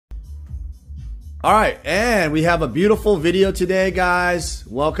All right, and we have a beautiful video today, guys.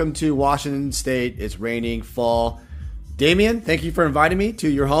 Welcome to Washington State. It's raining, fall. Damien, thank you for inviting me to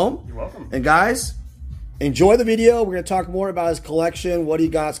your home. You're welcome. And guys, enjoy the video. We're going to talk more about his collection, what he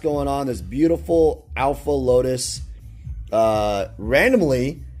got's going on. This beautiful Alpha Lotus.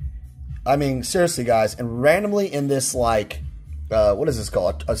 Randomly, I mean, seriously, guys, and randomly in this, like, what is this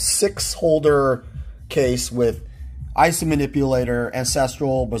called? A 6-holder case with Ice Manipulator,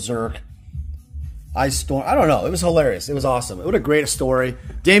 Ancestral, Berserk, Ice Storm. I don't know. It was hilarious. It was awesome. What a great story.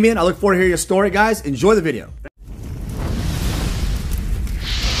 Damien, I look forward to hearing your story, guys. Enjoy the video.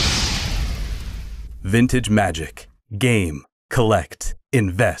 Vintage Magic. Game, collect,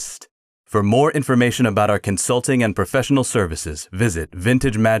 invest. For more information about our consulting and professional services, visit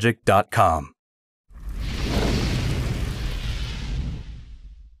vintagemagic.com.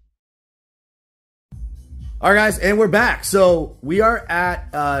 All right, guys, and we're back. So we are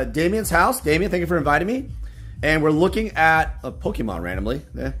at Damien's house. Damien, thank you for inviting me. And we're looking at a Pokemon randomly.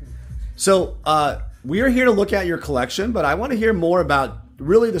 Yeah. So we are here to look at your collection, but I want to hear more about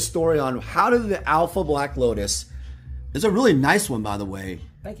really the story on how did the Alpha Black Lotus, it's a really nice one, by the way.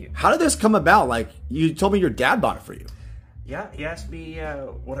 Thank you. How did this come about? Like, you told me your dad bought it for you. Yeah, he asked me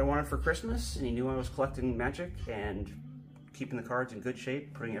what I wanted for Christmas, and he knew I was collecting Magic and keeping the cards in good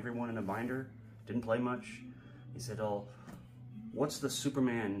shape, putting everyone in a binder. Didn't play much. He said, "Oh, what's the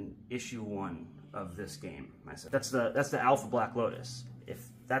Superman issue 1 of this game?" I said, "That's the Alpha Black Lotus. If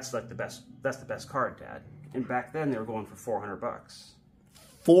that's like the best card, Dad." And back then they were going for $400.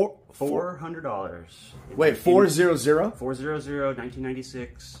 $400. Wait, 400? 400,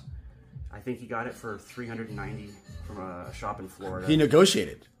 1996. I think he got it for $390 from a shop in Florida. He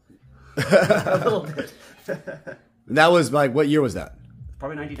negotiated. A little bit. That was like, what year was that?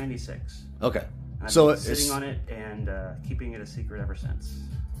 Probably 1996. Okay. I've So been sitting on it and keeping it a secret ever since.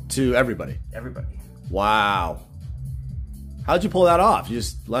 To everybody? Everybody. Wow. How'd you pull that off? You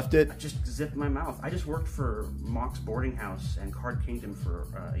just left it? I just zipped my mouth. I just worked for Mock's Boarding House and Card Kingdom for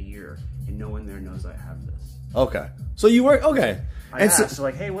a year, and no one there knows I have this. Okay. So you work, okay. I asked,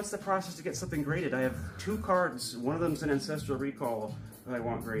 like, hey, what's the process to get something graded? I have 2 cards. One of them's an Ancestral Recall that I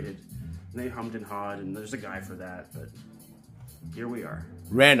want graded. And they hummed and hawed, and there's a guy for that, but here we are.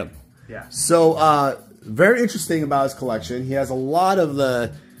 Random. Yeah. So, very interesting about his collection. He has a lot of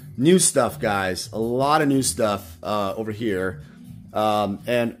the new stuff, guys. A lot of new stuff over here.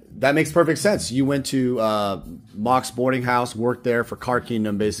 And that makes perfect sense. You went to Mock's Boarding House, worked there for Card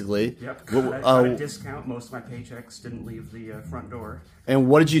Kingdom, basically. Yep. Got a discount. Most of my paychecks didn't leave the front door. And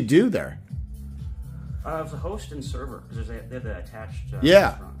what did you do there? I was a host and server, because they have the attached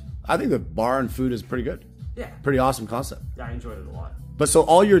yeah. restaurant. I think the bar and food is pretty good. Yeah. Pretty awesome concept. Yeah, I enjoyed it a lot. But so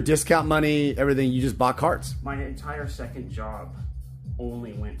all your discount money, everything, you just bought cards? My entire second job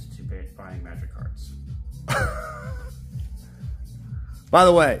only went to buying Magic cards. By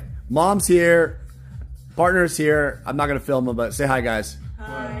the way, Mom's here, partner's here. I'm not going to film them, but say hi, guys.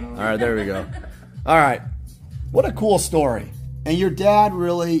 Hi. All right, there we go. All right. What a cool story. And your dad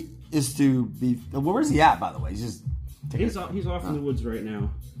really is to be... Where's he at, by the way? He's off in the woods right now.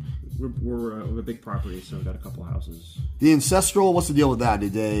 We're a big property, so we've got a couple houses. The Ancestral, what's the deal with that?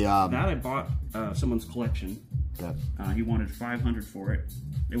 Did they... That I bought someone's collection. Okay. He wanted $500 for it.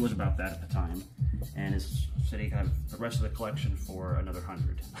 It was about that at the time. And said he got the rest of the collection for another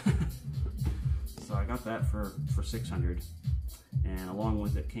 $100. So I got that for $600. And along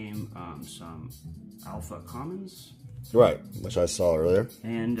with it came some Alpha Commons. Right, which I saw earlier.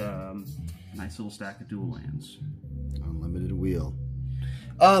 And a nice little stack of dual lands. Unlimited wheel.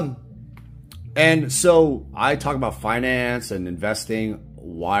 And so I talk about finance and investing.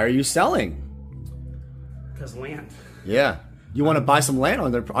 Why are you selling? Because land. Yeah. You want to buy some land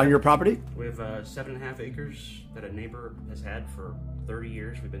on your property? We have 7.5 acres that a neighbor has had for 30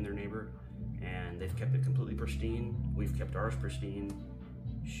 years. We've been their neighbor, and they've kept it completely pristine. We've kept ours pristine.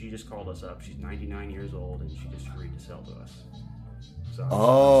 She just called us up. She's 99 years old, and she just agreed to sell to us. So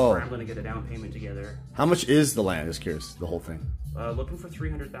I'm scrambling to get a down payment together. How much is the land? Just curious, the whole thing. Looking for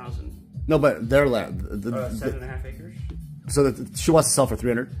 $300,000. No, but their land. 7.5 acres. So she wants to sell for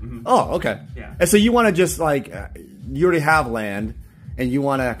 $300,000. Mm-hmm. Oh, okay. Yeah. And so you want to just like, you already have land, and you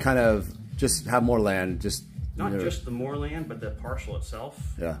want to kind of just have more land. Just not just the more land, but the parcel itself.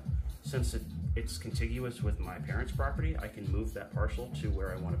 Yeah. Since it's contiguous with my parents' property, I can move that parcel to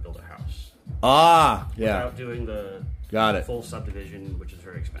where I want to build a house. Ah, yeah. Without doing the full subdivision, which is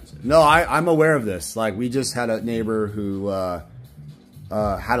very expensive. No, I'm aware of this. Like, we just had a neighbor who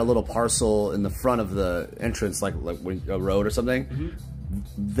had a little parcel in the front of the entrance, like a road or something.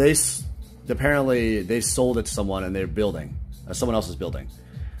 Mm-hmm. Apparently they sold it to someone, and they're building. Someone else is building.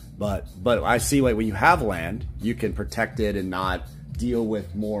 But I see when you have land, you can protect it and not deal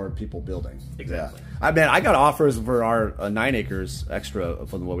with more people building. Exactly. Yeah. I got offers for our 9 acres extra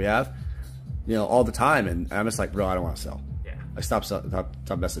from what we have, you know, all the time, and I'm just like, bro, I don't want to sell. Yeah. I stop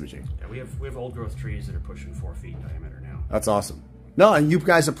messaging. Yeah, we have old growth trees that are pushing 4 feet in diameter now. That's awesome. No, and you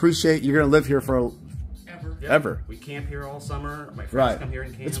guys appreciate you're gonna live here for ever. We camp here all summer. My friends come here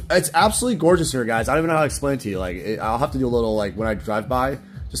and camp. It's absolutely gorgeous here, guys. I don't even know how to explain it to you. Like, I'll have to do a little, like, when I drive by,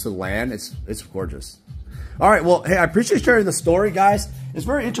 just the land. It's gorgeous. All right, well, hey, I appreciate sharing the story, guys. It's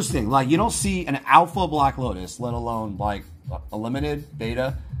very interesting. Like, you don't see an Alpha Black Lotus, let alone like a limited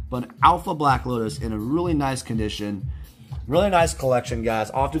beta, but an Alpha Black Lotus in a really nice condition. Really nice collection, guys.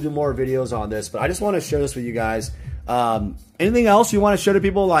 I'll have to do more videos on this, but I just want to share this with you guys. Anything else you want to show to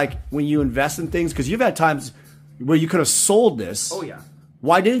people, like when you invest in things? Because you've had times where you could have sold this. Oh, yeah.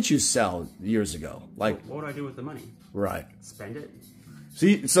 Why didn't you sell years ago? Like, what would I do with the money? Right. Spend it.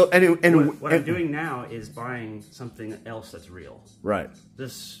 See, so what I'm doing now is buying something else that's real. Right.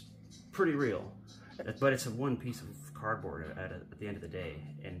 This pretty real, but it's a one piece of cardboard at the end of the day,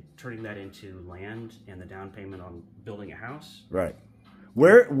 and turning that into land and the down payment on building a house. Right.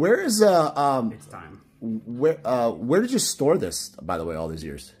 Where is it's time. Where did you store this, by the way, all these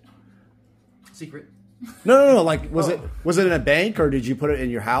years? Secret. No. Like, was it in a bank, or did you put it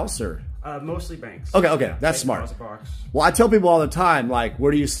in your house, or? Mostly banks. Okay, yeah, that's smart. Box. Well, I tell people all the time, like,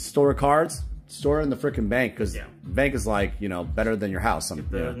 where do you store cards? Store it in the freaking bank, because bank is like, you know, better than your house.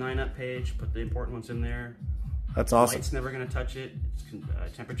 Get the 9-up page, put the important ones in there. That's awesome. Light's never going to touch it.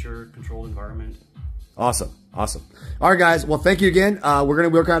 It's temperature controlled environment. Awesome. All right, guys. Well, thank you again. We're going to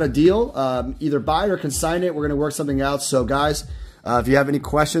work out a deal, either buy it or consign it. We're going to work something out. So, guys, if you have any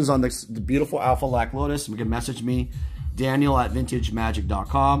questions on the beautiful Alpha Black Lotus, you can message me,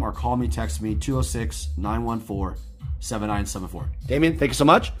 Daniel@vintagemagic.com, or call me, text me, 206-914-7974. Damien, thank you so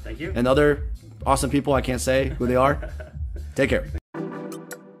much. Thank you. And other awesome people, I can't say who they are. Take care.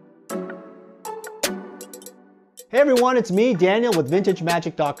 Hey everyone, it's me, Daniel with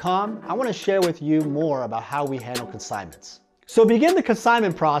VintageMagic.com. I want to share with you more about how we handle consignments. So to begin the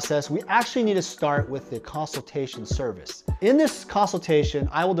consignment process, we actually need to start with the consultation service. In this consultation,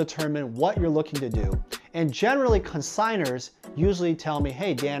 I will determine what you're looking to do. And generally, consigners usually tell me,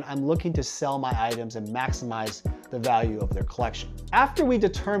 hey Dan, I'm looking to sell my items and maximize the value of their collection. After we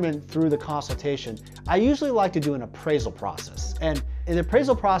determine through the consultation, I usually like to do an appraisal process. And an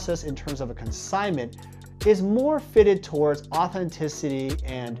appraisal process in terms of a consignment is more fitted towards authenticity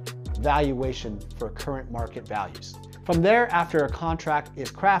and valuation for current market values. From there, after a contract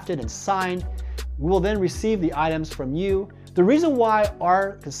is crafted and signed, we will then receive the items from you. The reason why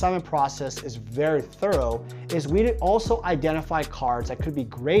our consignment process is very thorough is we also identify cards that could be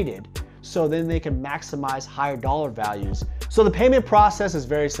graded so then they can maximize higher dollar values. So the payment process is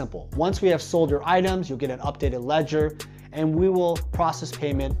very simple. Once we have sold your items, you'll get an updated ledger, and we will process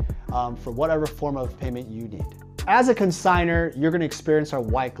payment for whatever form of payment you need. As a consigner, you're gonna experience our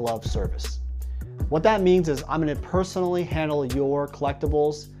white glove service. What that means is I'm gonna personally handle your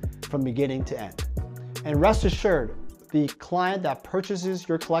collectibles from beginning to end. And rest assured, the client that purchases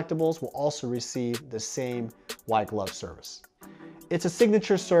your collectibles will also receive the same white glove service. It's a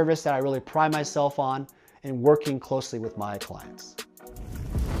signature service that I really pride myself on in working closely with my clients.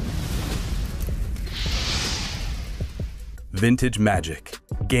 Vintage Magic.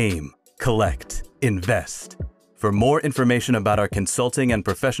 Game, collect, invest. For more information about our consulting and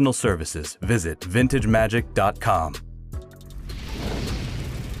professional services, visit vintagemagic.com.